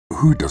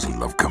who doesn't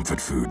love comfort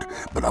food?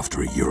 But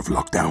after a year of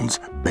lockdowns,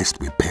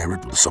 best we pair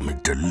it with something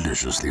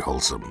deliciously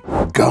wholesome.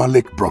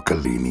 Garlic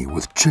broccolini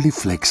with chili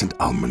flakes and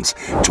almonds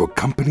to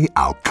accompany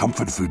our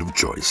comfort food of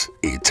choice.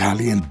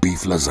 Italian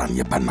beef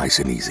lasagna by Nice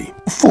and Easy.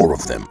 4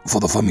 of them for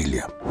the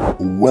familia.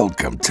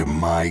 Welcome to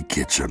my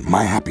kitchen,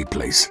 my happy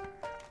place.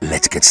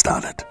 Let's get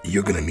started.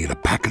 You're gonna need a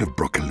packet of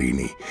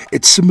broccolini.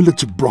 It's similar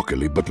to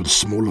broccoli but with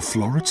smaller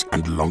florets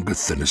and longer,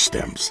 thinner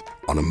stems.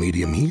 On a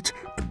medium heat,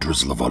 a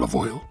drizzle of olive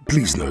oil.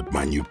 Please note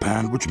my new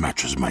pan which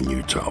matches my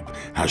new tub.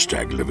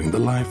 Hashtag living the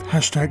life,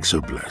 hashtag so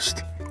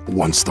blessed.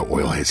 Once the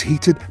oil has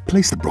heated,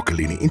 place the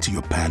broccolini into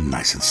your pan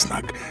nice and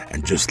snug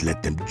and just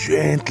let them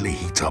gently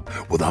heat up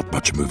without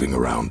much moving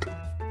around.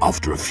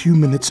 After a few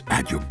minutes,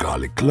 add your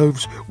garlic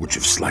cloves which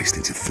you've sliced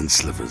into thin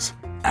slivers.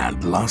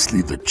 And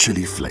lastly, the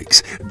chili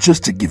flakes,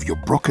 just to give your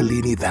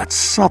broccolini that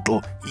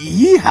subtle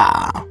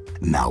yeehaw.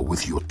 Now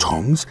with your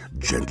tongs,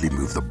 gently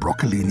move the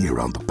broccolini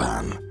around the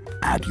pan.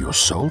 Add your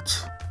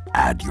salt,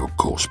 add your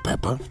coarse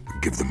pepper,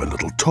 give them a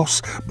little toss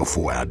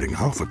before adding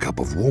half a cup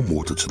of warm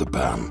water to the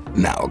pan.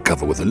 Now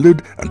cover with a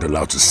lid and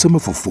allow to simmer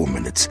for 4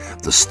 minutes.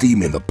 The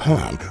steam in the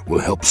pan will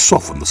help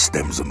soften the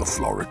stems and the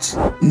florets.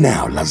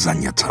 Now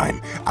lasagna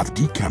time. I've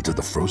decanted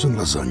the frozen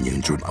lasagna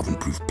into an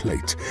oven-proof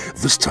plate.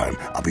 This time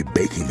I'll be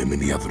baking them in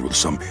the oven with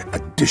some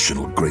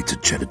additional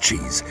grated cheddar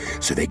cheese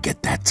so they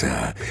get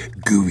that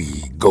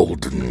gooey,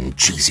 golden,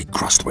 cheesy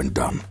crust when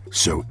done.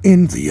 So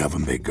in the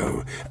oven they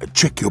go.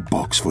 Check your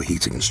box for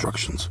heating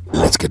instructions.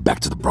 Let's get back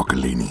to the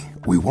broccolini.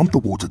 We want the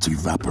water to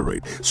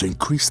evaporate, so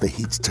increase the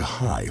heat to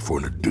high for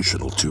an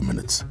additional 2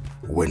 minutes.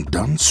 When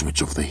done,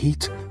 switch off the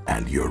heat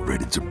and you're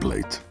ready to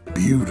plate.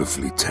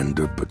 Beautifully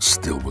tender but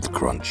still with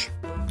crunch.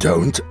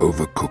 Don't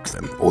overcook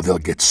them or they'll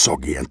get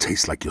soggy and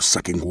taste like you're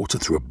sucking water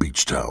through a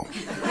beach towel.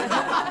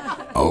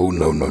 Oh,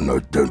 no,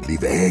 don't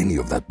leave any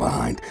of that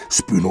behind.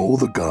 Spoon all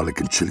the garlic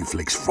and chili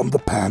flakes from the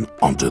pan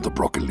onto the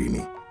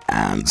broccolini.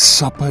 And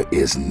supper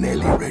is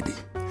nearly ready.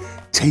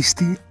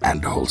 Tasty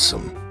and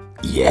wholesome.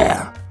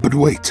 Yeah, but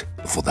wait,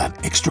 for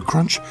that extra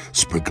crunch,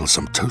 sprinkle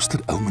some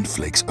toasted almond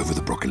flakes over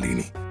the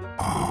broccolini.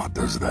 Ah,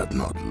 does that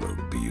not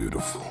look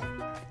beautiful?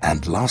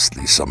 And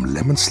lastly, some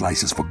lemon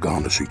slices for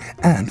garnishing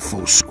and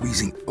for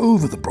squeezing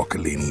over the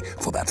broccolini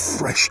for that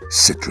fresh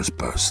citrus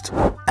burst.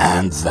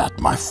 And that,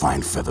 my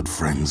fine feathered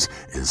friends,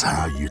 is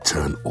how you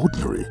turn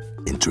ordinary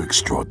into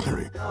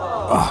extraordinary.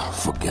 Ah,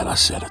 forget I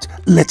said it.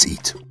 Let's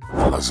eat.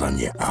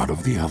 Lasagna out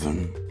of the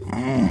oven.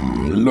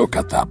 Look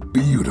at that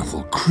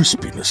beautiful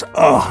crispiness.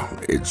 Ah,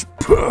 it's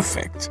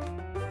perfect.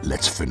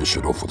 Let's finish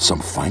it off with some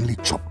finely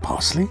chopped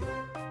parsley.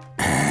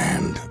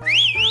 And...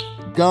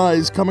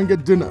 guys, come and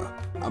get dinner.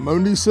 I'm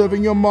only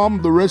serving your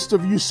mom. The rest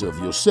of you serve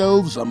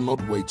yourselves. I'm not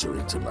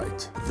waitering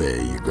tonight.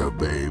 There you go,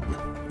 babe.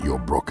 Your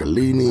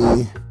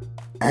broccolini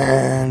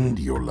and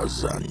your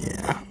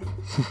lasagna.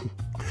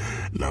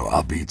 No,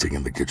 I'll be eating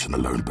in the kitchen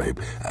alone, babe.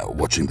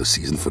 Watching the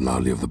season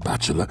finale of The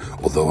Bachelor,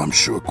 although I'm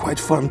sure quite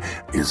fun,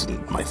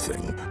 isn't my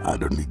thing. I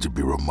don't need to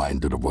be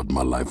reminded of what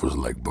my life was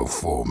like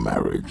before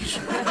marriage.